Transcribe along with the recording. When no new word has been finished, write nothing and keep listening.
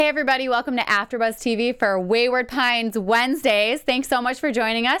Hey everybody, welcome to AfterBuzz TV for Wayward Pines Wednesdays. Thanks so much for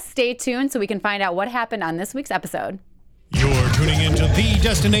joining us. Stay tuned so we can find out what happened on this week's episode. You're tuning into the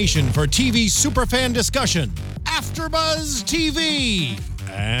destination for TV superfan discussion, AfterBuzz TV.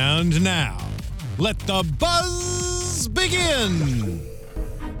 And now, let the buzz begin.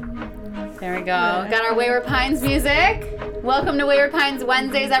 There we go. Got our Wayward Pines music. Welcome to Wayward Pines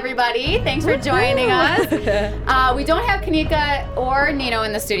Wednesdays, everybody. Thanks for joining us. We don't have Kanika or Nino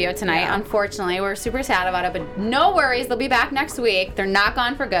in the studio tonight, unfortunately. We're super sad about it, but no worries. They'll be back next week. They're not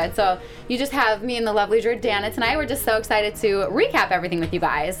gone for good. So you just have me and the lovely Jordana tonight. We're just so excited to recap everything with you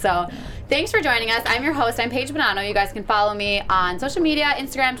guys. So thanks for joining us. I'm your host. I'm Paige Bonanno. You guys can follow me on social media,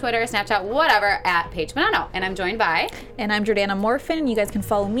 Instagram, Twitter, Snapchat, whatever, at Paige Bonanno. And I'm joined by... And I'm Jordana Morphin. You guys can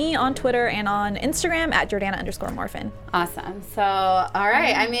follow me on Twitter and on Instagram at Jordana_Morphin. Awesome. So, all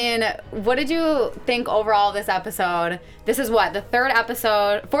right. I mean, what did you think overall of this episode? This is what? The fourth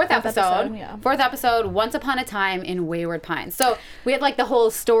episode, Fourth episode, Once Upon a Time in Wayward Pines. So we had like the whole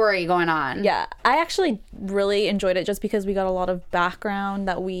story going on. Yeah. I actually really enjoyed it just because we got a lot of background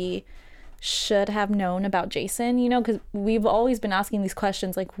that we should have known about Jason, you know, because we've always been asking these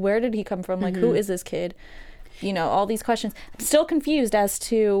questions like, where did he come from? Like, who is this kid? You know, all these questions. I'm still confused as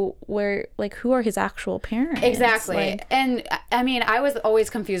to where, like, who are his actual parents? Exactly. Like, and I mean, I was always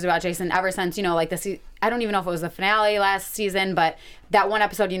confused about Jason ever since, you know, like I don't even know if it was the finale last season, but that one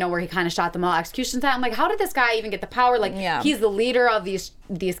episode, you know, where he kind of shot them all execution time. I'm like, how did this guy even get the power? Like, he's the leader of these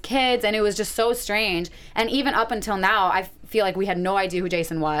kids, and it was just so strange. And even up until now, I feel like we had no idea who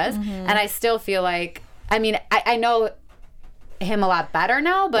Jason was. And I still feel like, I mean, I know him a lot better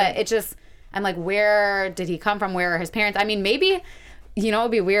now, but it just... I'm like, where did he come from? Where are his parents? I mean, maybe, you know,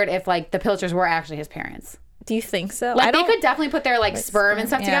 it'd be weird if, like, the Pilchers were actually his parents. do you think so? Like, they could definitely put their, like sperm and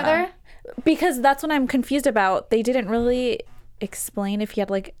stuff together. Because that's what I'm confused about. They didn't really explain if he had,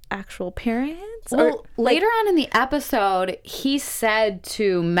 like, actual parents. Well, later on in the episode, he said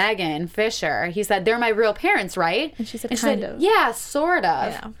to Megan Fisher, he said, they're my real parents, right? And she said, kind of. Yeah, sort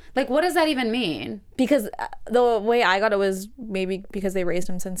of. Yeah. Like, what does that even mean? Because the way I got it was maybe because they raised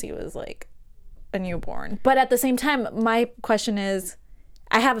him since he was, like, a newborn. But at the same time, my question is,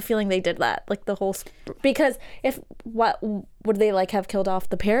 I have a feeling they did that, like the whole because if what would they like have killed off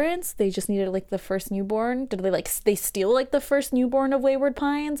the parents? They just needed like the first newborn. Did they steal like the first newborn of Wayward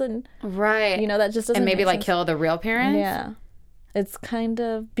Pines and right? You know, that just doesn't and maybe make like sense. kill the real parents. Yeah, it's kind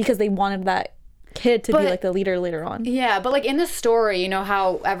of because they wanted that kid to be like the leader later on. Yeah, but like in the story, you know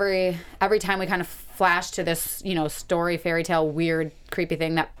how every time we kind of flash to this, you know, story fairy tale weird creepy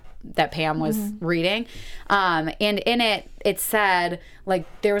thing that Pam was reading. And in it said, like,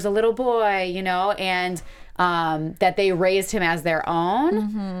 there was a little boy, you know, and that they raised him as their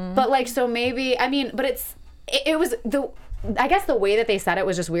own. But, like, so maybe, I mean, but it was, I guess the way that they said it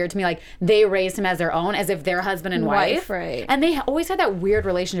was just weird to me. Like, they raised him as their own, as if they're husband and wife. Right. And they always had that weird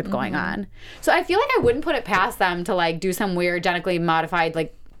relationship going on. So I feel like I wouldn't put it past them to, like, do some weird genetically modified,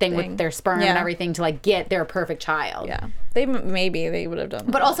 like, thing with their sperm and everything to like get their perfect child. Yeah, maybe they would have done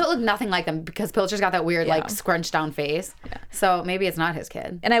that. But also it looked nothing like them because Pilcher's got that weird like scrunched down face. Yeah. So maybe it's not his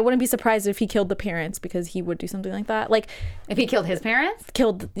kid. And I wouldn't be surprised if he killed the parents because he would do something like that. Like if he killed his parents?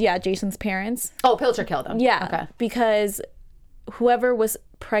 Jason's parents. Oh, Pilcher killed them. Yeah. Okay. Because whoever was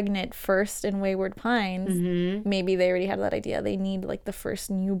pregnant first in Wayward Pines, maybe they already had that idea. They need like the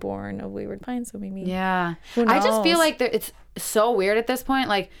first newborn of Wayward Pines, so maybe. Yeah. Who knows? I just feel like it's so weird at this point.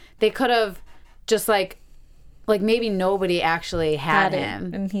 Like they could have just like maybe nobody actually had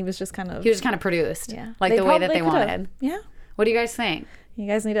him, and he was just kind of produced. Yeah. Like the way that they wanted. Yeah. What do you guys think? You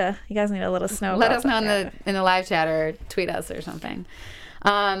guys need to let us know. Let us know in the live chat or tweet us or something. So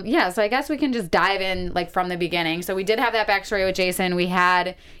I guess we can just dive in like from the beginning. So we did have that backstory with Jason. We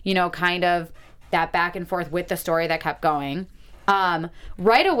had, you know, kind of that back and forth with the story that kept going.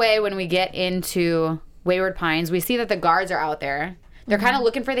 Right away when we get into Wayward Pines, we see that the guards are out there. They're kind of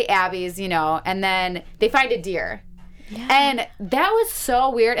looking for the Abbeys, you know, and then they find a deer. Yeah. And that was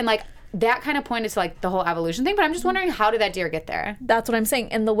so weird. And like, that kind of pointed to like the whole evolution thing, but I'm just wondering, how did that deer get there? That's what I'm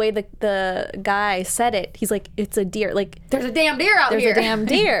saying. And the way the guy said it, he's like, it's a deer. Like there's a damn deer out here. There's a damn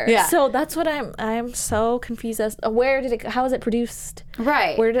deer. Yeah. So that's what I'm so confused as how is it produced?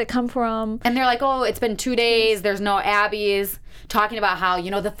 Right. Where did it come from? And they're like, oh, it's been 2 days. There's no Abbeys. Talking about how,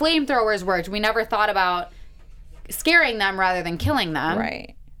 you know, the flamethrowers worked. We never thought about scaring them rather than killing them.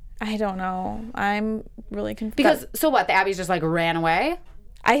 Right. I don't know. I'm really confused. Because, so what, the Abbeys just like ran away?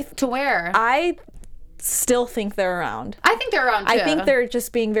 To where? I still think they're around. I think they're around too. I think they're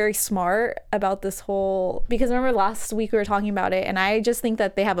just being very smart about this whole, because remember last week we were talking about it, and I just think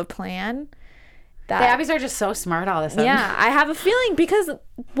that they have a plan, The Abbeys are just so smart all of a sudden. Yeah, I have a feeling because,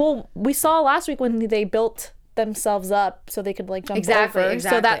 well, we saw last week when they built themselves up so they could like jump over.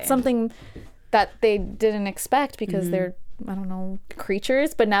 So that's something that they didn't expect because they're, I don't know,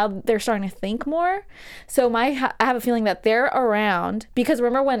 creatures, but now they're starting to think more. So I have a feeling that they're around because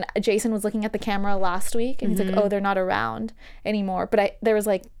remember when Jason was looking at the camera last week and he's like, oh, they're not around anymore. But there was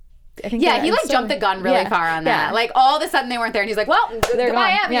like, I think he like jumped the gun really far on that. Yeah. Like all of a sudden they weren't there and he's like, well,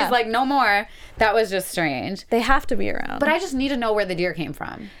 goodbye Abby. He's like, no more. That was just strange. They have to be around. But I just need to know where the deer came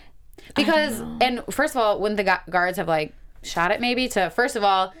from. Because, and first of all, wouldn't the guards have like shot it maybe to, first of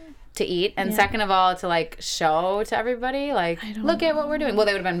all, to eat, and second of all, to like show to everybody, like, look at what we're doing. Well,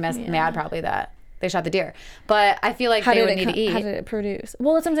 they would have been mad probably that they shot the deer. But I feel like they would need to eat. How did it produce?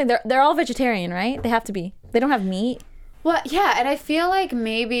 Well, that's what I'm saying. They're all vegetarian, right? They have to be. They don't have meat. Well, yeah, and I feel like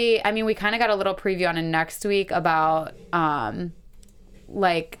maybe, I mean, we kind of got a little preview on it next week about,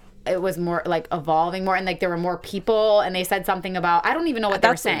 like, it was more like evolving more and like there were more people and they said something about, I don't even know what they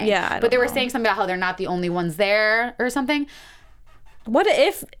were saying. Yeah, but they were saying something about how they're not the only ones there or something. What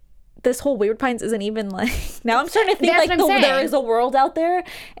if this whole Wayward Pines isn't even like, now I'm starting to think like there is a world out there,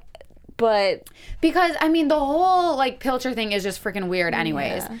 but because I mean the whole like Pilcher thing is just freaking weird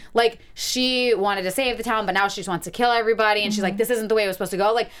anyways. Like she wanted to save the town but now she just wants to kill everybody and she's like, this isn't the way it was supposed to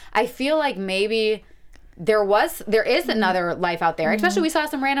go. Like I feel like maybe there is another life out there, especially we saw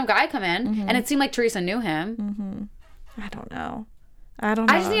some random guy come in and it seemed like Teresa knew him. I don't know. I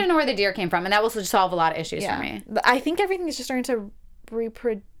just need to know where the deer came from and that will solve a lot of issues for me. I think everything is just starting to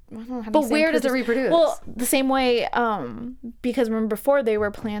reproduce. But where does it reproduce? Well, the same way, because remember before they were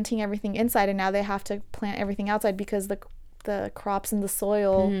planting everything inside and now they have to plant everything outside because the crops in the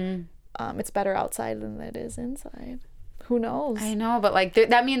soil, it's better outside than it is inside. Who knows? I know, but like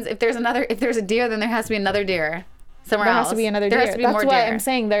that means if there's a deer, then there has to be another deer somewhere else. There has to be another deer. There has to be more deer. That's why I'm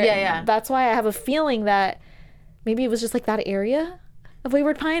saying there. Yeah. That's why I have a feeling that maybe it was just like that area of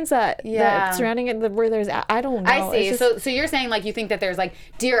Wayward Pines that surrounding it where there's, I don't know. I see. So you're saying like you think that there's like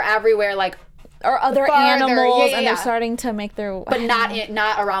deer everywhere, like or other animals, and they're starting to make their, but not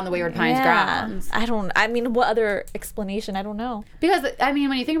around the Wayward Pines grounds. I mean, what other explanation? I don't know. Because I mean,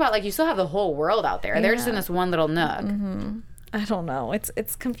 when you think about like you still have the whole world out there. They're just in this one little nook. I don't know.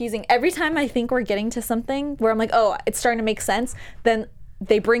 It's confusing. Every time I think we're getting to something where I'm like, oh, it's starting to make sense, then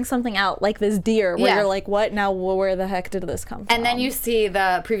they bring something out like this deer where you're like, what now? Where the heck did this come from? And then you see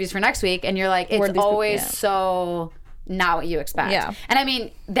the previews for next week and you're like, it's always so not what you expect. Yeah. And I mean,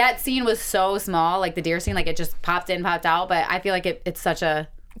 that scene was so small, like the deer scene, like it just popped in, popped out, but I feel like it's such a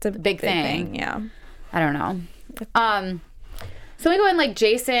big thing. Yeah. I don't know. So we go in, like,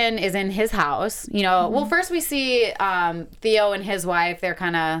 Jason is in his house, you know. Well, first we see Theo and his wife, they're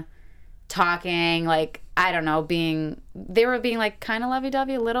kind of talking, like, I don't know, they were being like kind of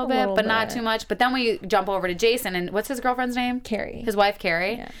lovey-dovey a little bit, but not too much. But then we jump over to Jason, and what's his girlfriend's name? Carrie. His wife,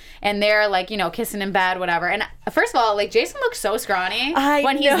 Carrie. Yeah. And they're like, you know, kissing in bed, whatever. And first of all, like, Jason looks so scrawny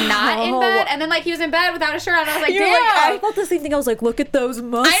when he's not in bed. And then, like, he was in bed without a shirt on. I was like, damn. I thought the same thing. I was like, look at those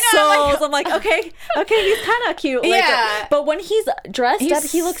muscles. I know, I'm like, okay, he's kind of cute. Like, yeah. But when he's dressed up,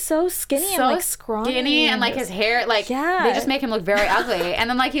 he looks so skinny and, like, scrawny. Skinny, and, like, his hair, like, they just make him look very ugly. And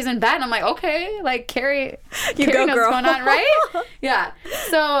then, like, he's in bed, and I'm like, okay, like, Carrie knows what's going on, right? Yeah.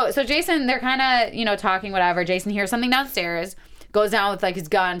 So Jason, they're kind of, you know, talking, whatever. Jason hears something downstairs, goes down with like his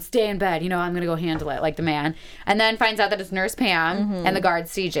gun, stay in bed, you know, I'm gonna go handle it, like the man, and then finds out that it's Nurse Pam and the guard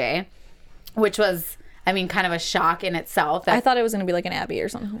CJ, which was, I mean, kind of a shock in itself. I thought it was gonna be like an Abby or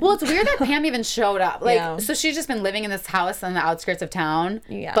something. Well, it's weird that Pam even showed up. Like, so she's just been living in this house on the outskirts of town,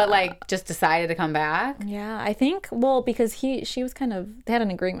 but like just decided to come back. Yeah, I think, well, because she was kind of, they had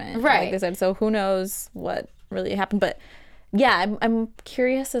an agreement, right? Like they said, so who knows what really happened, but. Yeah, I'm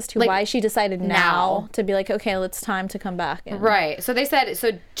curious as to like, why she decided now to be like, okay, it's time to come back. Right. So they said,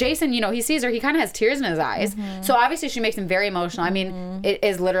 so Jason, you know, he sees her, he kind of has tears in his eyes. So obviously she makes him very emotional. I mean, it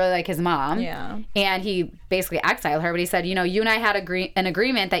is literally like his mom. Yeah. And he basically exiled her, but he said, you know, you and I had an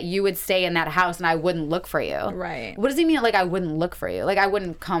agreement that you would stay in that house and I wouldn't look for you. Right. What does he mean, like, I wouldn't look for you? Like, I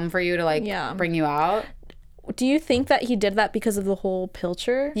wouldn't come for you to, like, bring you out? Do you think that he did that because of the whole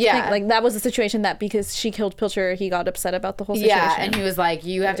Pilcher thing? Yeah. Like, that was the situation that because she killed Pilcher, he got upset about the whole situation? Yeah, and he was like,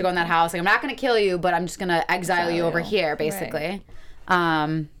 you have to go in that house. Like, I'm not going to kill you, but I'm just going to exile you over here, basically.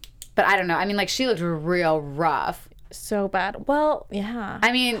 Right. But I don't know. I mean, like, she looked real rough. So bad. Well, yeah.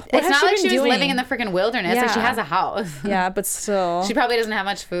 I mean, it's not like she was living in the freaking wilderness. Yeah. Like, she has a house. Yeah, but still. She probably doesn't have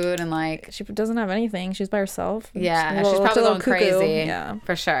much food and, like... She doesn't have anything. She's by herself. Yeah, she's probably going crazy. Yeah.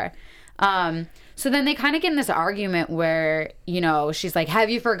 For sure. So then they kind of get in this argument where, you know, she's like, have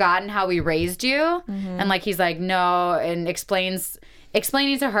you forgotten how we raised you? And like, he's like, no, and explains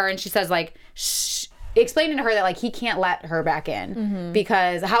explaining to her, and she says like, explaining to her that like he can't let her back in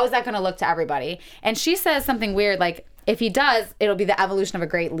because how is that going to look to everybody? And she says something weird like, if he does, it'll be the evolution of a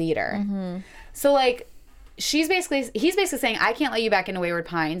great leader. So like, he's basically saying, I can't let you back into Wayward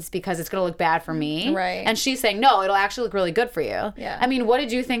Pines because it's going to look bad for me. Right. And she's saying, no, it'll actually look really good for you. Yeah. I mean, what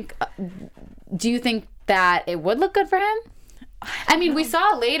did you think? Do you think that it would look good for him? I mean, we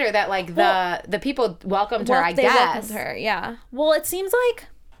saw later that like the people welcomed her, I guess. Welcomed her, yeah. Well, it seems like,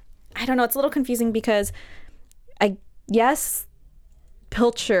 I don't know, it's a little confusing because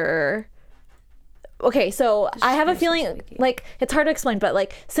Pilcher. Okay, so I have a feeling, like, it's hard to explain, but,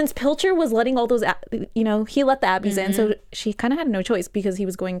 like, since Pilcher was letting all those, he let the Abbeys in, so she kind of had no choice because he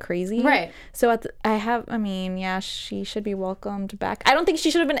was going crazy. Right. So, she should be welcomed back. I don't think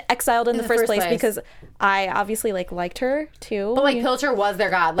she should have been exiled in the first place because I obviously, like, liked her, too. But, like, Pilcher was their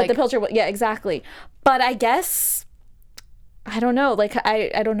god. Like, but the Pilcher, yeah, exactly. But I guess, I don't know, like,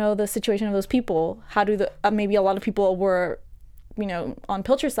 I don't know the situation of those people. How do maybe a lot of people were on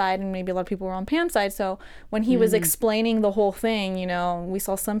Pilcher's side and maybe a lot of people were on Pam's side. So when he was explaining the whole thing, we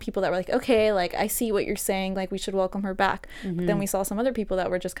saw some people that were like, okay, like I see what you're saying, like we should welcome her back. But then we saw some other people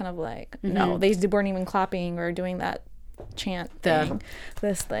that were just kind of like, no, they weren't even clapping or doing that chant thing,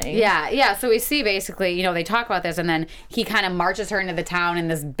 this thing. Yeah. So we see basically, they talk about this and then he kind of marches her into the town in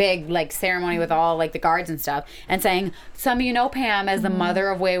this big like ceremony with all like the guards and stuff and saying, some of you know Pam as the mother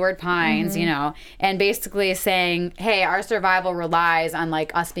of Wayward Pines, and basically saying, hey, our survival relies on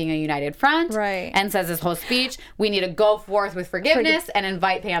like us being a united front. Right. And says this whole speech, we need to go forth with forgiveness and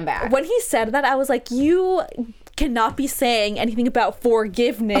invite Pam back. When he said that, I was like, you cannot be saying anything about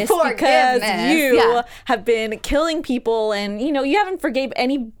forgiveness because you have been killing people and you haven't forgave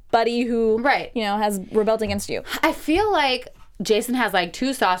anybody who has rebelled against you. I feel like Jason has like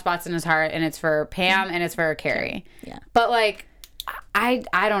two soft spots in his heart, and it's for Pam and it's for Carrie. Yeah. But like I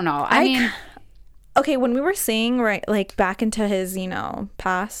don't know. I mean, okay, when we were seeing like back into his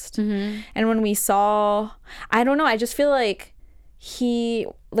past and when we saw, I don't know, I just feel like he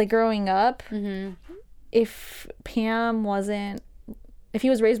like growing up, if he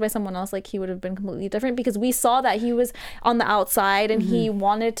was raised by someone else, like he would have been completely different because we saw that he was on the outside and he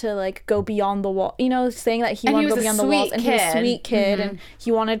wanted to like go beyond the wall, saying that he wanted to go beyond the walls, and he was a sweet kid and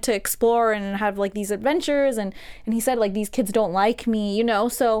he wanted to explore and have like these adventures and he said like these kids don't like me,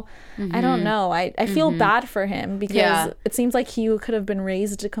 so I don't know. I feel bad for him because it seems like he could have been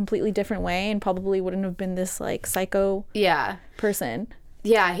raised a completely different way and probably wouldn't have been this like psycho person.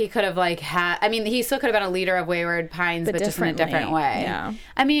 Yeah, he could have he still could have been a leader of Wayward Pines, but just in a different way. Yeah.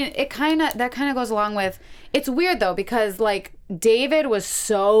 I mean, that kind of goes along with, it's weird though, because like David was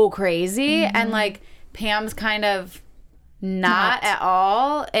so crazy and like Pam's kind of not at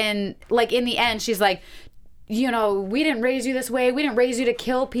all. And like in the end, she's like, we didn't raise you this way. We didn't raise you to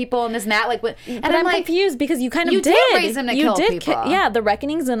kill people and this and that. Like, and I'm like, confused because you kind of did raise him to kill people. The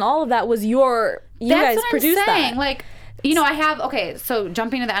reckonings and all of that was you guys produced that. Like, so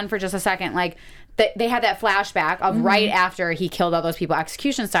jumping to the end for just a second, like they had that flashback of right after he killed all those people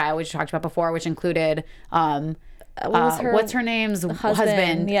execution style, which we talked about before, which included what's her name's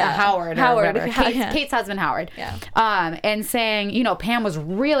husband? Howard. Kate's husband, Howard. Yeah. And saying, Pam was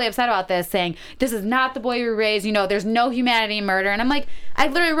really upset about this, saying, this is not the boy we raised, there's no humanity in murder. And I'm like, I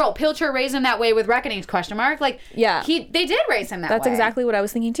literally wrote, Pilcher raised him that way with reckonings, ? Like, they did raise him that way. That's exactly what I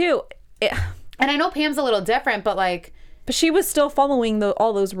was thinking too. And I know Pam's a little different, but like, but she was still following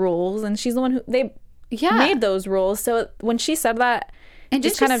all those rules, and she's the one who made those rules. So when she said that, it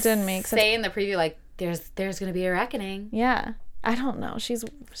just kind of didn't make sense. Say in the preview, like, there's going to be a reckoning. Yeah, I don't know.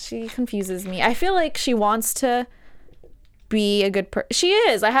 She confuses me. I feel like she wants to be a good person. She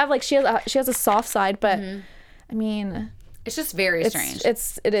is. She has a soft side, but I mean, it's just very strange.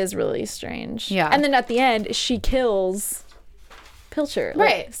 It is really strange. Yeah. And then at the end, she kills Pilcher.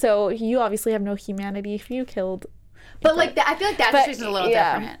 Right. So you obviously have no humanity if you killed. But like I feel like that situation is a little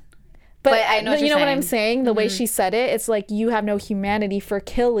different. But I know what I'm saying? The way she said it, it's like you have no humanity for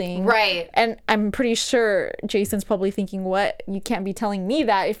killing. Right. And I'm pretty sure Jason's probably thinking, what? You can't be telling me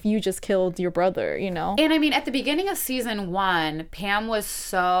that if you just killed your brother, And I mean, at the beginning of season 1, Pam was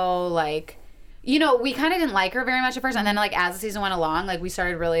so like, we kind of didn't like her very much at first. And then like as the season went along, like we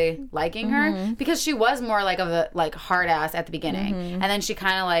started really liking her because she was more like of a like hard ass at the beginning. And then she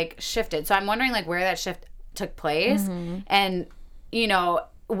kind of like shifted. So I'm wondering like where that shift took place. And,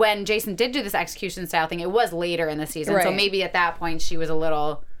 when Jason did do this execution style thing, it was later in the season. Right. So maybe at that point she was a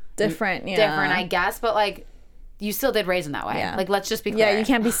little different, I guess. But like, you still did raise him that way. Yeah. Like, let's just be clear. Yeah, you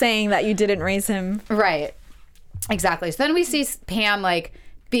can't be saying that you didn't raise him. Right. Exactly. So then we see Pam like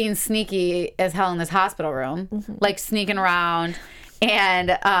being sneaky as hell in this hospital room, like sneaking around.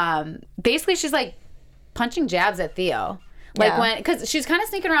 And basically she's like punching jabs at Theo. Like because she's kind of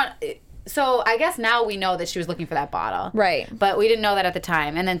sneaking around. So I guess now we know that she was looking for that bottle. Right. But we didn't know that at the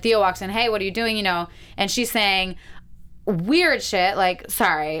time. And then Theo walks in, hey, what are you doing? You know, and she's saying weird shit, like,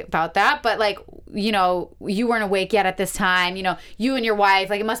 sorry about that, but like, you know, you weren't awake yet at this time. You know, you and your wife,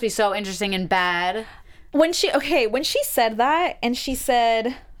 like, it must be so interesting in bed. When she said that, and she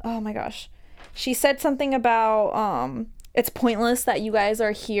said, oh my gosh, she said something about, it's pointless that you guys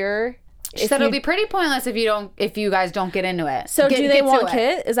are here. She said it'll be pretty pointless if you guys don't get into it. So do they want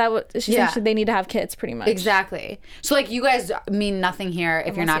kids? Is that what she said? They need to have kids, pretty much. Exactly. So like you guys mean nothing here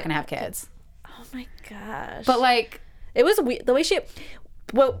if you're not gonna have kids. Oh my gosh. But like it was weird. The way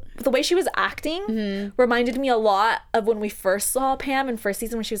she was acting reminded me a lot of when we first saw Pam in first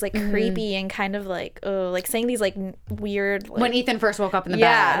season, when she was like creepy and kind of like saying these like weird. Like, when Ethan first woke up in the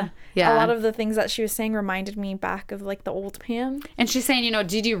bed. Yeah. A lot of the things that she was saying reminded me back of like the old Pam. And she's saying, you know,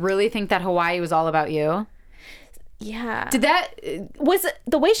 did you really think that Hawaii was all about you? Yeah. Did that was it,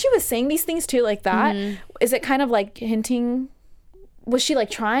 the way she was saying these things too, like that? Is it kind of like hinting? Was she like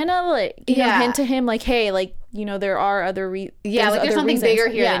trying to like hint to him like, hey, like, you know, there are other like there's something bigger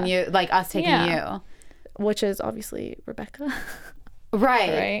here than you, like us taking you, which is obviously Rebecca.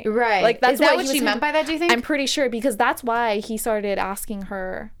 Right. Like that's is that what she meant by that? Do you think? I'm pretty sure, because that's why he started asking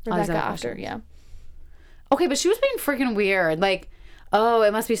her Rebecca after. Yeah. Okay, but she was being freaking weird. Like, oh,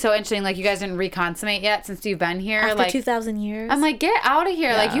 it must be so interesting. Like, you guys didn't reconsummate yet since you've been here. After like 2,000 years. I'm like, get out of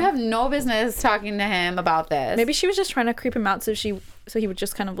here. Yeah. Like, you have no business talking to him about this. Maybe she was just trying to creep him out so he would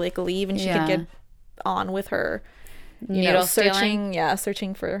just kind of like leave and she could get on with her needle searching. Yeah,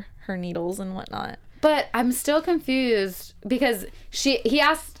 searching for her needles and whatnot. But I'm still confused because he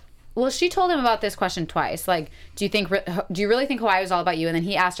asked. Well, she told him about this question twice. Like, do you really think Hawaii was all about you? And then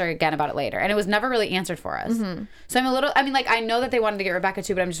he asked her again about it later, and it was never really answered for us. So I know that they wanted to get Rebecca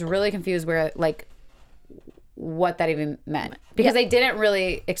too, but I'm just really confused where like what that even meant, because they didn't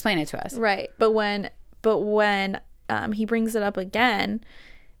really explain it to us. Right. But when he brings it up again,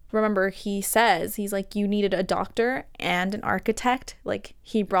 remember he's like, you needed a doctor and an architect. Like,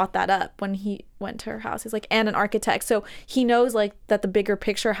 he brought that up when he went to her house. He's like, and an architect. So he knows like that the bigger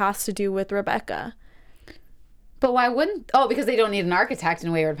picture has to do with Rebecca. But why wouldn't? Oh, because they don't need an architect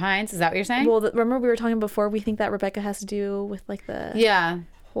in Wayward Pines. Is that what you're saying? Well, remember we were talking before, we think that Rebecca has to do with like the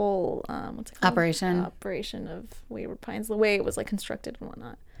whole what's it called? Operation of Wayward Pines, the way it was like constructed and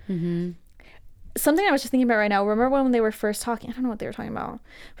whatnot. Something I was just thinking about right now. Remember when they were first talking? I don't know what they were talking about,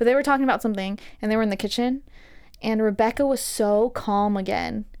 but they were talking about something, and they were in the kitchen, and Rebecca was so calm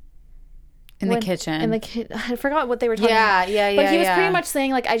again. The kitchen. I forgot what they were talking about. Yeah. But he was pretty much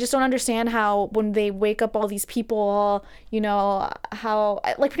saying, like, I just don't understand how when they wake up all these people, you know, how,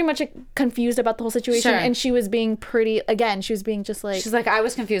 like, pretty much confused about the whole situation. Sure. And she was being just like... She's like, I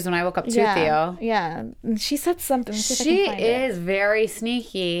was confused when I woke up too, Theo. Yeah. And she said something. She is very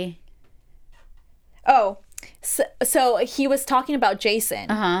sneaky. Oh, so he was talking about Jason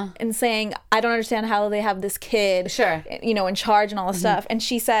and saying, I don't understand how they have this kid, you know, in charge and all this stuff. And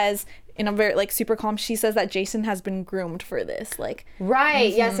she says, in a very like super calm, she says that Jason has been groomed for this, like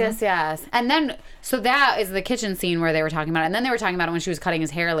yes. And then so that is the kitchen scene where they were talking about it, and then they were talking about it when she was cutting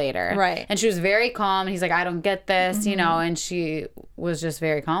his hair later, right? And she was very calm, and he's like, I don't get this, you know, and she was just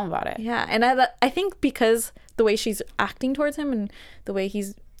very calm about it. Yeah. And I think because the way she's acting towards him and the way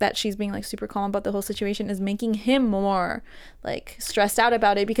she's being like super calm about the whole situation is making him more like stressed out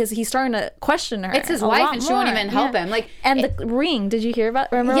about it, because he's starting to question her. It's his wife and she won't even help him. Like, and the ring, did you hear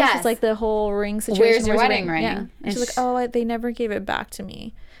about? Remember? Yes. It's like the whole ring situation. Where's your wedding ring? Yeah. And she's like, oh, they never gave it back to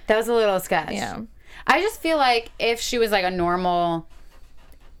me. That was a little sketch. Yeah. I just feel like if she was like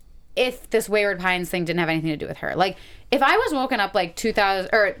if this Wayward Pines thing didn't have anything to do with her, like if I was woken up like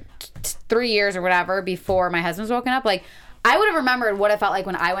 2000 or 3 years or whatever before my husband's woken up, like I would have remembered what it felt like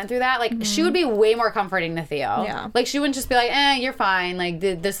when I went through that. Like, she would be way more comforting to Theo. Yeah. Like, she wouldn't just be like, you're fine. Like,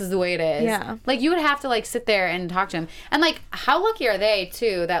 this is the way it is. Yeah. Like, you would have to, like, sit there and talk to him. And, like, how lucky are they,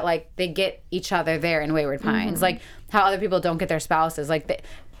 too, that, like, they get each other there in Wayward Pines? Like, how other people don't get their spouses. Like,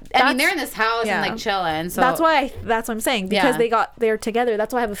 they're in this house and, like, chilling. So that's what I'm saying. Because they're together.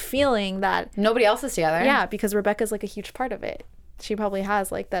 That's why I have a feeling that nobody else is together. Yeah, because Rebecca's, like, a huge part of it. She probably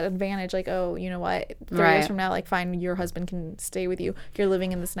has like that advantage, like, oh, you know what, 3 years from now, like, fine, your husband can stay with you, you're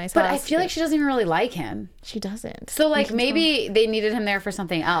living in this nice house. But I feel like she doesn't even really like him. She doesn't. So like maybe they needed him there for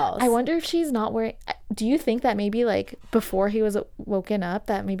something else. I wonder if she's not wearing, do you think that maybe like before he was woken up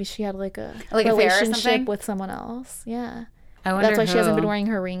that maybe she had like a relationship with someone else? Yeah. I wonder that's why she hasn't been wearing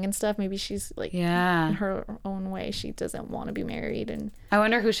her ring and stuff. Maybe she's like, in yeah, her own way, she doesn't want to be married. And I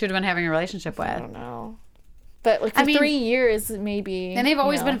wonder who she would have been having a relationship with. I don't know. But like for 3 years, maybe. And they've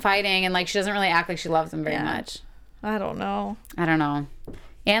always been fighting, and like she doesn't really act like she loves him very much. I don't know.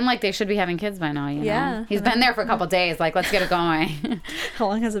 And like they should be having kids by now, you know. He's been there for a couple days. Like, let's get it going. How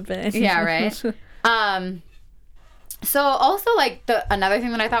long has it been? Yeah, right. So also like another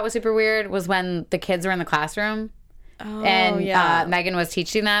thing that I thought was super weird was when the kids were in the classroom. Oh, and Megan was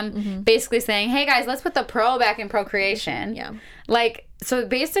teaching them, basically saying, hey guys, let's put the pro back in procreation. Yeah. Like, so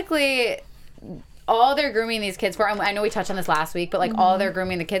basically all they're grooming these kids for, I know we touched on this last week, but like all they're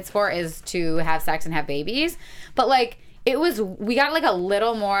grooming the kids for is to have sex and have babies. But like, we got like a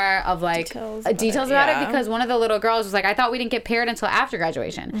little more of like details about it because one of the little girls was like, I thought we didn't get paired until after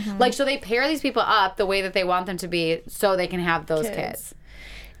graduation. Like, so they pair these people up the way that they want them to be so they can have those kids.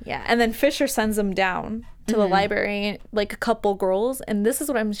 Yeah. And then Fisher sends them down to the library, like a couple girls. And this is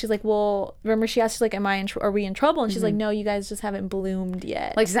what she's like, well, remember she asked, she's like, are we in trouble? And she's like, no, you guys just haven't bloomed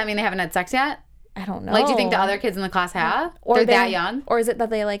yet. Like, does that mean they haven't had sex yet? I don't know. Like, do you think the other kids in the class have? Or they're that young? Or is it that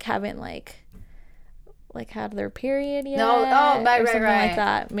they like haven't like had their period yet? No, right, something like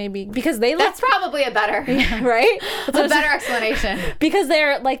that, maybe because they look. That's probably a better, right? That's a better explanation. Because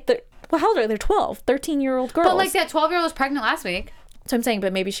they're like how old are they? They're 12, 13-year-old girls. But like that 12-year-old was pregnant last week. So I'm saying,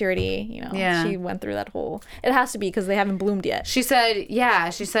 but maybe she already, she went through that whole. It has to be because they haven't bloomed yet. She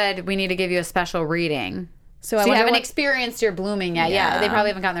said, we need to give you a special reading. So you haven't experienced your blooming yet. Yeah, they probably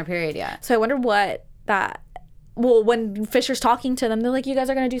haven't gotten their period yet. So I wonder what that. Well, when Fisher's talking to them, they're like, you guys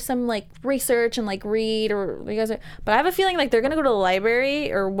are going to do some, like, research and, like, read, or you guys are... But I have a feeling, like, they're going to go to the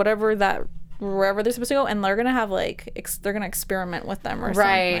library or wherever wherever they're supposed to go, and they're going to have, like, they're going to experiment with them or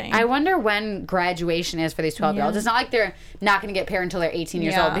something. I wonder when graduation is for these 12-year-olds. It's not like they're not going to get paired until they're 18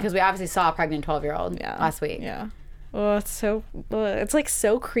 years old, because we obviously saw a pregnant 12-year-old last week. Yeah. Oh, it's like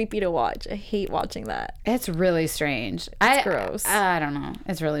so creepy to watch. I hate watching that. It's really strange. It's gross. I don't know.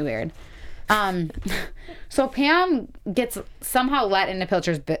 It's really weird. So Pam gets somehow let into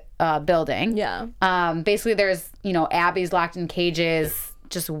Pilcher's building. Yeah. Basically, there's Abby's locked in cages,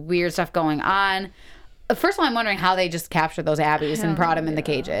 just weird stuff going on. First of all, I'm wondering how they just captured those Abbies and brought them in the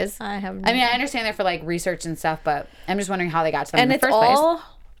cages. I mean, I understand they're for like research and stuff, but I'm just wondering how they got to them in the first place. And it's all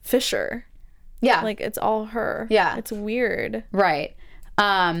Fisher. Yeah. Like it's all her. Yeah. It's weird. Right.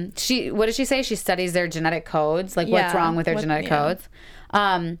 What did she say? She studies their genetic codes, like what's wrong with their genetic codes.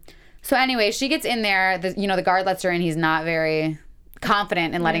 So anyway, she gets in there. The guard lets her in. He's not very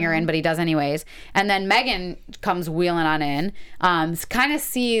confident in letting her in, but he does anyways. And then Megan comes wheeling on in. Kind of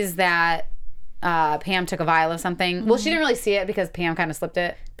sees that Pam took a vial of something. Well, she didn't really see it because Pam kind of slipped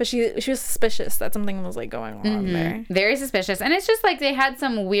it. But she was suspicious that something was like going on there. Very suspicious. And it's just like they had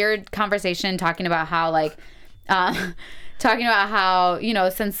some weird conversation talking about how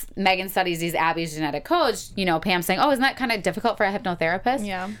since Megan studies these Abby's genetic codes, Pam's saying, oh, isn't that kind of difficult for a hypnotherapist?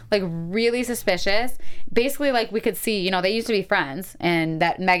 Yeah. Like, really suspicious. Basically, like, we could see, they used to be friends, and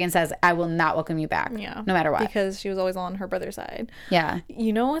that Megan says, I will not welcome you back. Yeah. No matter what. Because she was always on her brother's side. Yeah.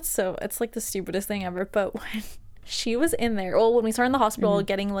 It's like the stupidest thing ever, but when she was in there, when we saw her in the hospital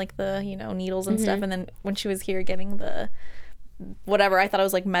getting, like, the, needles and stuff, and then when she was here getting the... whatever, I thought it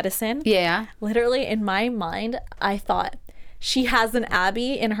was like medicine. Yeah. Literally, in my mind, I thought she has an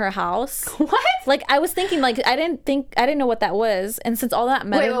Abby in her house. What? Like, I was thinking, like, I didn't know what that was. And since all that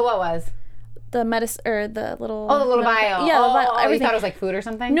Wait, what was? The medicine, or the little... Oh, the little vial. Yeah, the vial. You thought it was like food or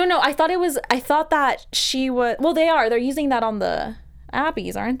something? No, I thought that she was... Well, they are. They're using that on the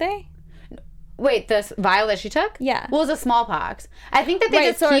Abbies, aren't they? Wait, this vial that she took? Yeah. Well, it was a smallpox. I think that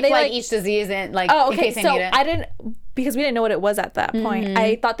they just keep, like, each disease in, like, in case they need it. I didn't... Because we didn't know what it was at that point.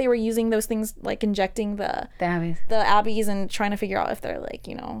 I thought they were using those things, like injecting the Abbies and trying to figure out if they're like,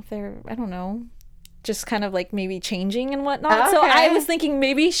 if they're, I don't know, just kind of like maybe changing and whatnot. Okay. So I was thinking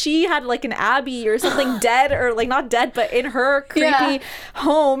maybe she had like an Abby or something dead, or like not dead, but in her creepy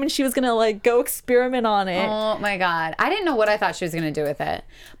home, and she was going to like go experiment on it. Oh my God. I didn't know what I thought she was going to do with it.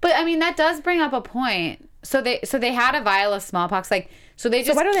 But I mean, that does bring up a point. So they had a vial of smallpox. Like, so they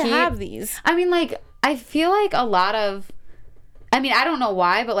just why do they have these? I mean, like, I feel like a lot of, I mean, I don't know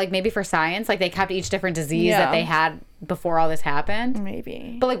why, but like maybe for science, like they kept each different disease that they had before all this happened.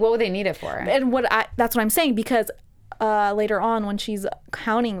 Maybe. But like, what would they need it for? And that's what I'm saying, because later on when she's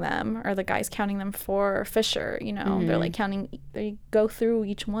counting them, or the guy's counting them for Fisher, they're like counting, they go through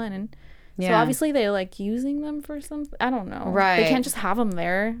each one. And so obviously they're like using them for some, I don't know. Right. They can't just have them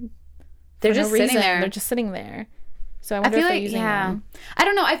there. They're just sitting there. They're just sitting there. So I wonder if they're using them. I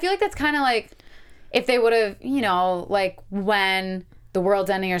don't know. I feel like that's kind of like, if they would have, like when the world's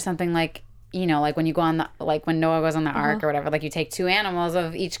ending or something, like you know, like when you go on the, like when Noah goes on the ark or whatever, like you take 2 animals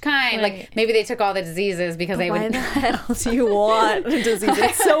of each kind. Right. Like maybe they took all the diseases because they why would. Why the hell do you want a disease?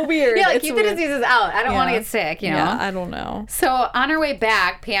 It's so weird. Yeah, like it's keep weird. the diseases out. I don't want to get sick, you know? Yeah, I don't know. So on her way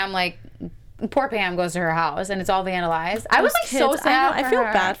back, Pam, like, poor Pam goes to her house and it's all vandalized. I was like so sad. I feel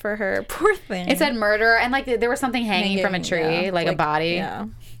bad for her. Poor thing. It said murder and like there was something hanging from a tree, like a body. Yeah.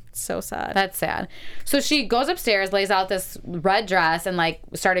 So sad. That's sad. So she goes upstairs, lays out this red dress, and like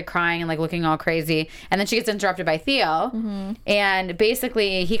started crying and like looking all crazy. And then she gets interrupted by Theo. And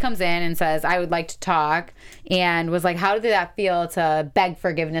basically he comes in and says, I would like to talk, and was like, how did that feel to beg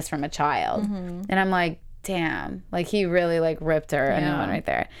forgiveness from a child? And I'm like, damn, like he really like ripped her a new one right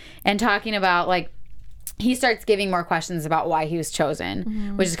there. And talking about like, he starts giving more questions about why he was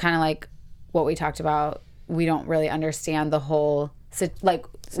chosen, which is kind of like what we talked about. We don't really understand the whole like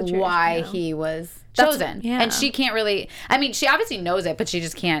situation, why he was chosen. And she can't really, I mean, she obviously knows it, but she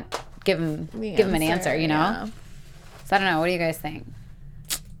just can't give him an answer, you know? Yeah. So I don't know. What do you guys think?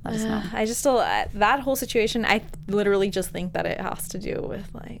 Let us know. I just still, that whole situation, I literally just think that it has to do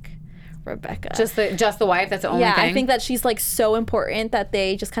with like Rebecca. Just the wife? That's the only thing? Yeah, I think that she's like so important that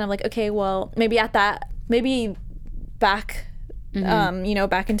they just kind of like, okay, well, maybe back, you know,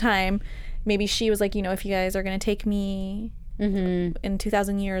 back in time, maybe she was like, you know, if you guys are going to take me in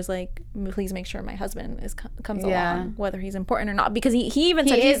 2,000 years, like, please make sure my husband comes along, whether he's important or not. Because he even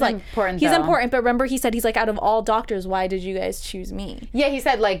said he's like important. He's important, but remember he said he's like, out of all doctors, why did you guys choose me? Yeah, he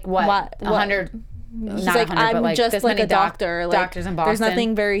said like what 100. He's like, I'm like just like a doctor. Like, doctors in Boston. There's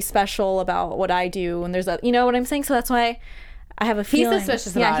nothing very special about what I do, and there's a, you know what I'm saying. So that's why I have a feeling. He's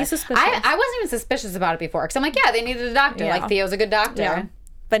suspicious about it. Yeah, he's suspicious. I wasn't even suspicious about it before because I'm like, yeah, they needed a doctor. Like Theo's a good doctor. Yeah.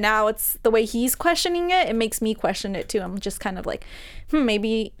 But now it's the way he's questioning it. It makes me question it too. I'm just kind of like,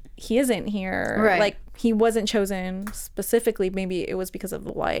 maybe he isn't here. Right. Like he wasn't chosen specifically. Maybe it was because of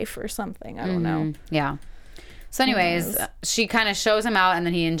the wife or something. I don't know. Yeah. So anyways, she kind of shows him out, and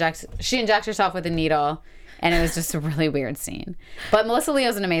then she injects herself with a needle, and it was just a really weird scene. But Melissa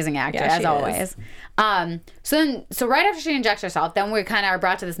Leo's an amazing actor, as always. So right after she injects herself, then we kind of are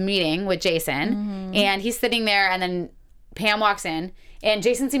brought to this meeting with Jason, and he's sitting there, and then Pam walks in. And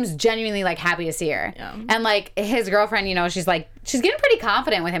Jason seems genuinely like happy to see her. Yeah. And like his girlfriend, you know, she's getting pretty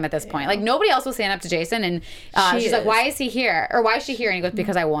confident with him at this point. Like nobody else will stand up to Jason. And she's like, why is he here? Or why is she here? And he goes,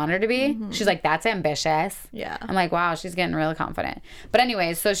 because I want her to be. She's like, that's ambitious. Yeah. I'm like, wow, she's getting really confident. But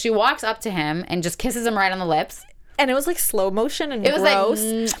anyways, so she walks up to him and just kisses him right on the lips. And it was like slow motion and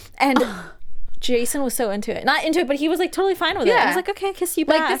gross. And Jason was so into it. Not into it, but he was like totally fine with it. He was like, okay, I'll kiss you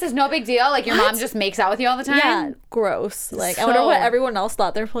back. Like, this is no big deal. Like, your mom just makes out with you all the time. Yeah, gross. Like, I wonder what everyone else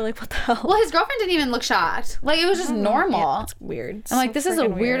thought. They're probably like, what the hell? Well, his girlfriend didn't even look shocked. Like, it was just normal. Yeah, it's weird. I'm like, this is the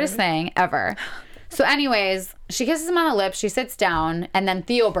weirdest thing ever. So anyways, she kisses him on the lips. She sits down, and then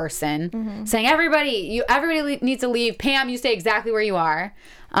Theo bursts in, saying, everybody needs to leave. Pam, you stay exactly where you are.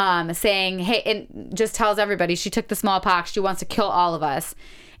 Saying, hey, and just tells everybody she took the smallpox. She wants to kill all of us.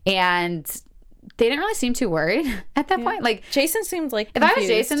 And they didn't really seem too worried at that point. Like, Jason seemed like confused. If I was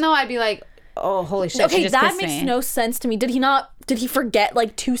Jason, though, I'd be like, oh, holy shit, okay, she just that kissed makes me. no sense to me. Did he forget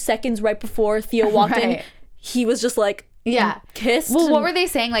like 2 seconds right before Theo walked in? He was just like, kissed. Well, what were they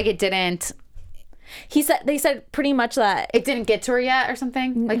saying? Like, it didn't. They said pretty much that it didn't get to her yet or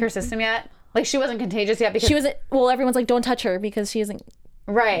something, like her system yet. Like, she wasn't contagious yet because she wasn't. Well, everyone's like, don't touch her because she isn't.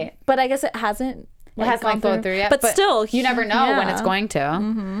 Right. But I guess it hasn't. It hasn't gone flowed through yet. But still, you never know when it's going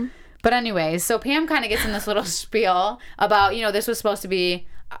to. But anyways, so Pam kind of gets in this little spiel about, you know, this was supposed to be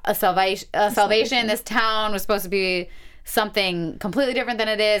a salvation. This town was supposed to be something completely different than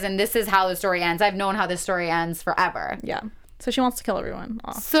it is, and this is how the story ends. I've known how this story ends forever. Yeah. So she wants to kill everyone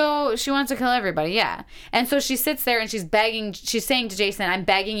off. So she wants to kill everybody, yeah. And so she sits there and she's saying to Jason, I'm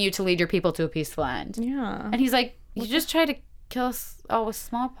begging you to lead your people to a peaceful end. Yeah. And he's like, you just tried to kill us all with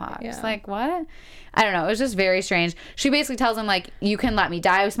smallpox. Yeah. Like, what? I don't know. It was just very strange. She basically tells him, like, you can let me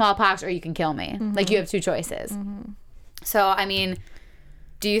die with smallpox or you can kill me. Like, you have 2 choices. So, I mean,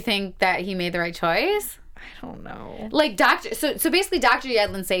 do you think that he made the right choice? I don't know. Like, so basically Dr.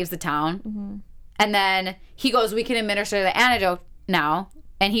 Yedlin saves the town. And then he goes, we can administer the antidote now.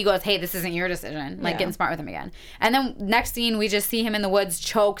 And he goes, hey, this isn't your decision. Like, getting smart with him again. And then next scene, we just see him in the woods,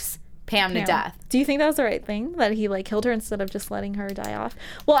 chokes Pam to death. Do you think that was the right thing? That he, like, killed her instead of just letting her die off?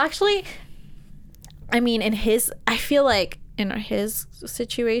 Well, actually, I mean, I feel like in his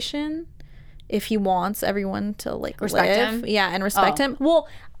situation, if he wants everyone to, like, respect him? Yeah, and respect him. Well,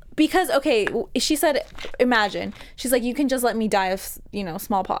 because, okay, she said, imagine. She's like, you can just let me die of, you know,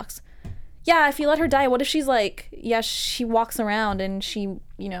 smallpox. Yeah, if you let her die, what if she's like, she walks around and she,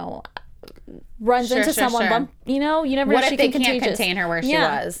 you know, runs into someone, you know? You never know if she can contain her where she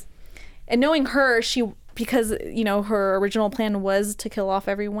was? And knowing her, because you know her original plan was to kill off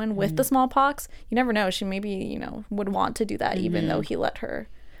everyone with the smallpox. You never know. She maybe, you know, would want to do that even though he let her.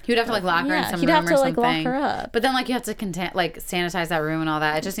 He would have to like lock her in some room or something. He'd have to like lock her up. But then like you have to sanitize that room and all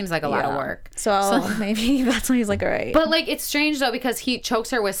that. It just seems like a lot of work. So maybe that's why he's like, all right. But like it's strange though because he chokes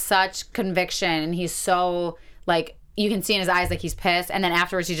her with such conviction and he's so like you can see in his eyes like he's pissed and then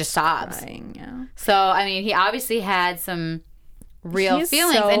afterwards he just sobs. Crying, yeah. So I mean he obviously had some real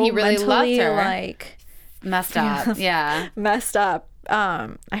feelings and he really loved her. Like messed up. Yeah. Messed up.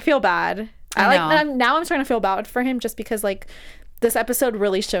 I feel bad. Now I'm starting to feel bad for him just because like this episode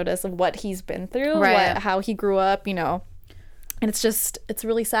really showed us what he's been through, how he grew up, you know. And it's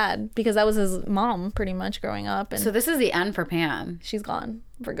really sad because that was his mom pretty much growing up. And so this is the end for Pam. She's gone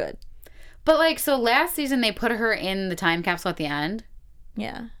for good. But like, so last season they put her in the time capsule at the end.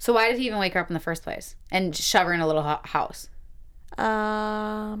 Yeah. So why did he even wake her up in the first place and shove her in a little house?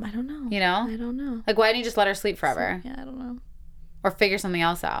 I don't know. You know? I don't know. Like, why didn't he just let her sleep forever? Yeah, I don't know. Or figure something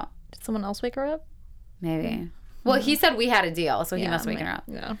else out? Did someone else wake her up? Maybe. Well, he said we had a deal, so he must have waken her up.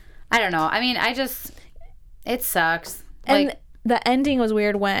 Yeah. I don't know. I mean, it sucks. And like, the ending was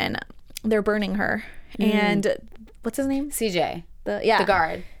weird when they're burning her. And what's his name? CJ. The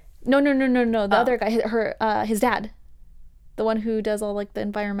guard. No. The other guy, his dad. The one who does all like the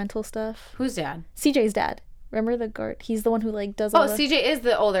environmental stuff. Who's dad? CJ's dad. Remember the guard? He's the one who like does all CJ is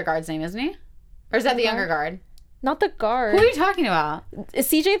the older guard's name, isn't he? Or is that the younger guard? Not the guard. Who are you talking about? Is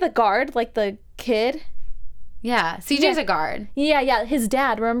CJ the guard? Like the kid? Yeah, CJ's a guard. Yeah. His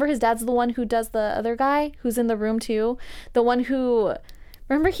dad. Remember his dad's the one who does the other guy who's in the room too? The one who...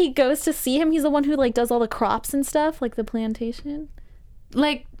 Remember he goes to see him? He's the one who like does all the crops and stuff, like the plantation.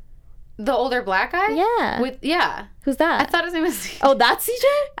 Like the older black guy? Yeah. Who's that? I thought his name was... Oh, that's CJ?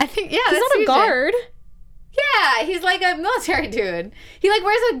 I think, yeah, he's that's not a guard. Yeah, he's like a military dude. He like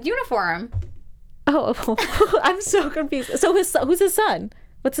wears a uniform. Oh, I'm so confused. So who's his son?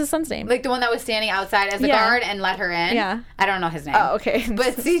 What's his son's name? Like the one that was standing outside as a guard and let her in? Yeah. I don't know his name. Oh, okay.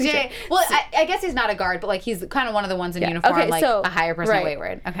 But CJ, well, I guess he's not a guard, but like he's kind of one of the ones in uniform, okay, like so, a higher person at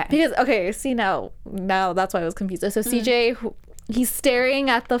Wayward. Okay. Because, see now that's why I was confused. So CJ, he's staring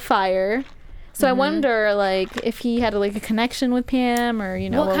at the fire. So I wonder, like, if he had like a connection with Pam, or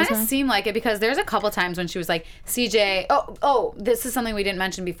you know. Well, it kind of seemed like it because there's a couple times when she was like, CJ. Oh, this is something we didn't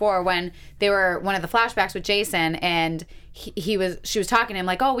mention before when they were one of the flashbacks with Jason, and she was talking to him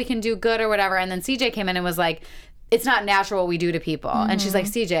like, oh, we can do good or whatever, and then CJ came in and was like, it's not natural what we do to people, and she's like,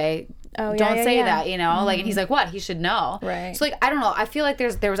 CJ. Don't say that, you know? Like, and he's like, what? He should know. Right. So like, I don't know. I feel like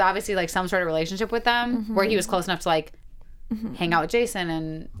there was obviously like some sort of relationship with them where he was close enough to like. Hang out with Jason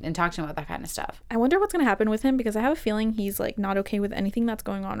and talk to him about that kind of stuff. I wonder what's going to happen with him because I have a feeling he's like not okay with anything that's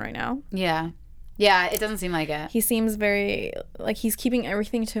going on right now. Yeah, it doesn't seem like it. He seems very like he's keeping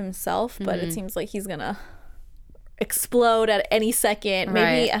everything to himself, but it seems like he's gonna explode at any second.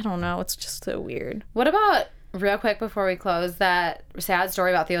 Maybe, I don't know. It's just so weird. What about, real quick before we close, that sad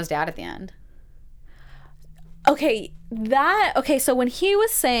story about Theo's dad at the end? Okay, so when he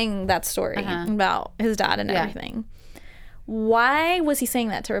was saying that story about his dad and everything. Why was he saying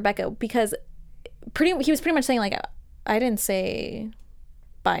that to Rebecca? Because he was pretty much saying like, I didn't say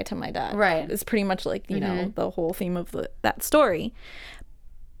bye to my dad. Right. It's pretty much like, you know, the whole theme of that story.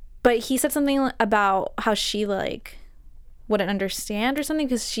 But he said something about how she like wouldn't understand or something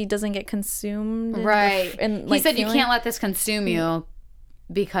because she doesn't get consumed. Right. And he said you can't let this consume you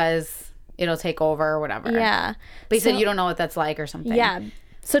because it'll take over or whatever. Yeah. But he said you don't know what that's like or something. Yeah.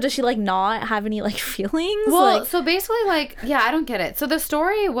 So does she like not have any like feelings? Well, like, so basically like, yeah, I don't get it. So the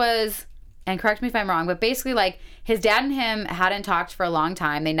story was, and correct me if I'm wrong, but basically like his dad and him hadn't talked for a long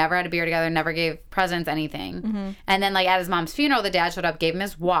time. They never had a beer together, never gave presents, anything. And then like at his mom's funeral, the dad showed up, gave him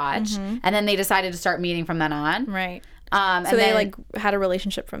his watch, and then they decided to start meeting from then on. Right. So and they like had a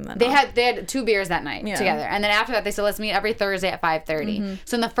relationship from then. They had 2 beers that night together, and then after that they said let's meet every Thursday at 5:30.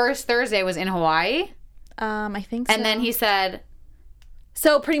 So the first Thursday was in Hawaii. I think so. And then he said.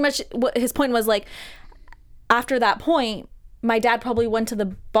 So pretty much what his point was like, after that point, my dad probably went to the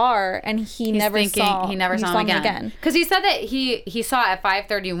bar and he never saw him again. Because he said that he saw at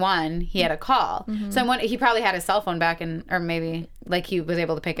 5:31 he had a call. So he probably had his cell phone back or maybe like he was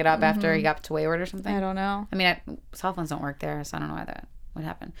able to pick it up after he got to Wayward or something. I don't know. I mean, cell phones don't work there, so I don't know why that would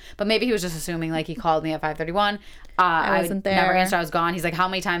happen. But maybe he was just assuming like he called me at 5:31. I wasn't there. Never answered. I was gone. He's like, how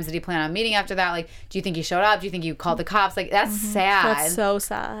many times did he plan on meeting after that? Like, do you think he showed up? Do you think you called the cops? Like, that's sad. That's so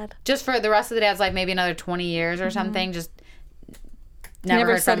sad. Just for the rest of the dad's life, maybe another 20 years or something. Just he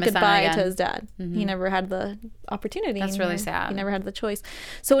never said goodbye to his dad. He never had the opportunity. That's really sad. He never had the choice.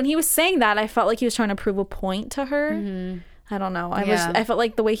 So when he was saying that, I felt like he was trying to prove a point to her. I don't know. I felt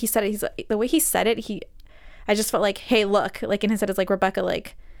like the way he said it, I just felt like, hey, look, like in his head, it's like, Rebecca,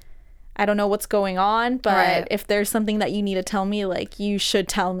 like, I don't know what's going on, but if there's something that you need to tell me, like, you should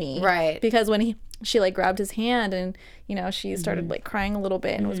tell me. Right. Because when she like grabbed his hand and, you know, she started like crying a little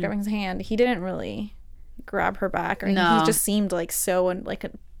bit and was grabbing his hand, he didn't really grab her back or anything. No. He just seemed like so like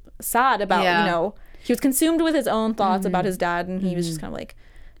sad about, you know, he was consumed with his own thoughts about his dad, and he was just kind of like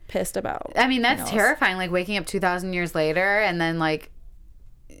pissed about. I mean, that's terrifying, like waking up 2,000 years later and then like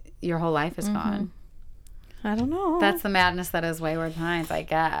your whole life is gone. I don't know. That's the madness that is Wayward Pines, I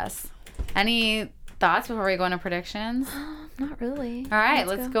guess. Any thoughts before we go into predictions? Not really. All right,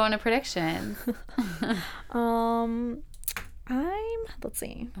 let's go into predictions. Let's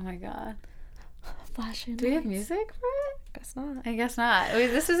see. Oh my God. Flashing. Do we have music for it? Guess not. I guess not.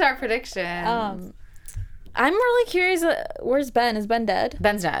 This is our prediction. I'm really curious. Where's Ben? Is Ben dead?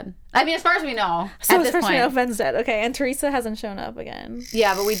 Ben's dead. I mean, as far as we know. So at this point. We know Ben's dead. Okay, and Teresa hasn't shown up again.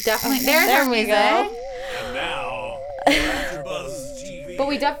 Yeah, but we definitely. There's there our we music. And now, AfterBuzz TV. But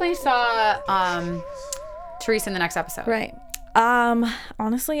we definitely saw Teresa in the next episode. Right.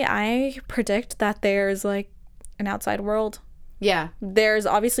 Honestly, I predict that there's like an outside world. Yeah. There's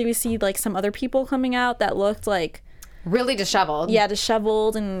obviously, we see like some other people coming out that looked like really disheveled. Yeah,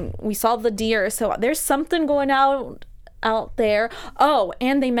 disheveled, and we saw the deer. So there's something going out there. Oh,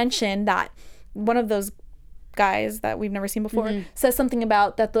 and they mentioned that one of those guys that we've never seen before says something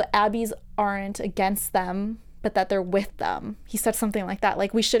about that the Abbeys aren't against them, but that they're with them. He said something like that.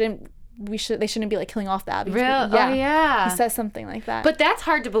 Like they shouldn't be like killing off the Abbeys. Real? Yeah. Oh, yeah. He says something like that. But that's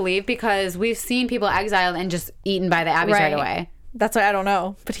hard to believe because we've seen people exiled and just eaten by the Abbeys right away. That's why I don't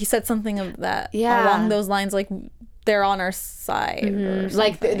know. But he said something of that along those lines, like they're on our side. Or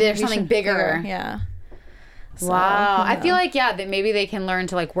like there's something bigger. Yeah. So, wow. I feel like, that maybe they can learn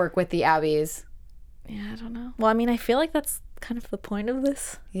to like work with the Abbeys. Yeah, I don't know. Well, I mean, I feel like that's kind of the point of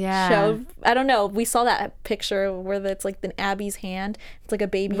this show. I don't know. We saw that picture where it's like the Abby's hand. It's like a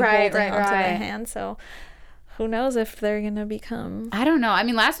baby holding onto the hand. So who knows if they're going to become... I don't know. I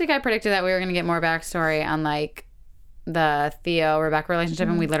mean, last week I predicted that we were going to get more backstory on like the Theo-Rebecca relationship,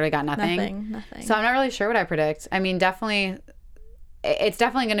 and we literally got nothing. So I'm not really sure what I predict. I mean, it's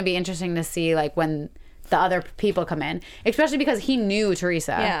definitely going to be interesting to see like when the other people come in, especially because he knew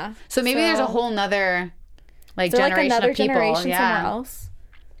Teresa. Yeah. So maybe there's a whole nother like generation like another of people. Generation somewhere else.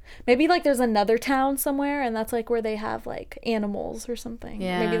 Maybe like there's another town somewhere, and that's like where they have like animals or something.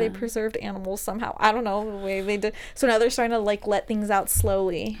 Yeah. Maybe they preserved animals somehow. I don't know the way they did. So now they're starting to like let things out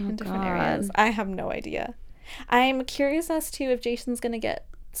slowly in different areas. I have no idea. I'm curious as to if Jason's gonna get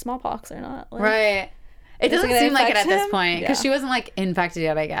smallpox or not. Like, right. It doesn't seem like it at this him? point because she wasn't like infected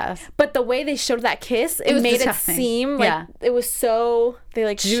yet, I guess. But the way they showed that kiss, it made disgusting. It seem like it was so. They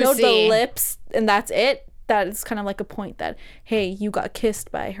like juicy. Showed the lips, and that's it. That is kind of like a point that, hey, you got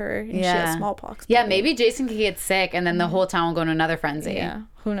kissed by her and she has smallpox. Yeah, maybe Jason could get sick and then the whole town will go into another frenzy. Yeah,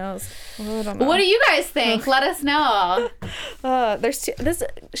 who knows? Well, I don't know. What do you guys think? Let us know. This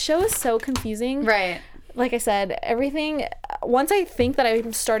show is so confusing. Right. Like I said, everything, once I think that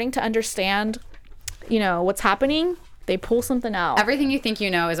I'm starting to understand, what's happening, they pull something out. Everything you think you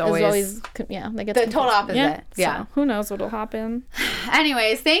know is always they get the total opposite. Yeah. So who knows what'll happen.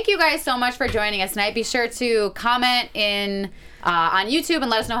 Anyways, thank you guys so much for joining us tonight. Be sure to comment on YouTube and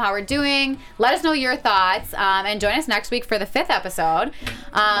let us know how we're doing. Let us know your thoughts, and join us next week for the 5th episode.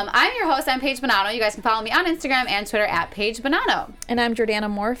 I'm your host. I'm Paige Bonanno. You guys can follow me on Instagram and Twitter at Paige Bonanno. And I'm Jordana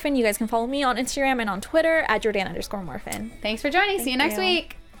Morphin. You guys can follow me on Instagram and on Twitter at Jordana_Morphin. Thanks for joining. See you next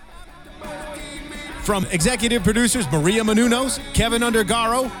week. From executive producers Maria Menounos, Kevin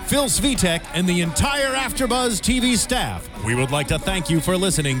Undergaro, Phil Svitek, and the entire AfterBuzz TV staff, we would like to thank you for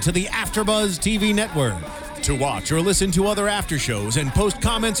listening to the AfterBuzz TV network. To watch or listen to other after shows and post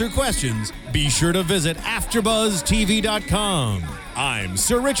comments or questions, be sure to visit AfterBuzzTV.com. I'm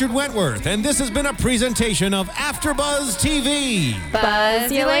Sir Richard Wentworth, and this has been a presentation of AfterBuzz TV.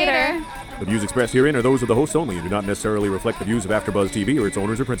 Buzz you later. The views expressed herein are those of the hosts only and do not necessarily reflect the views of AfterBuzz TV or its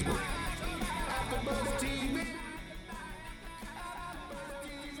owners or principals.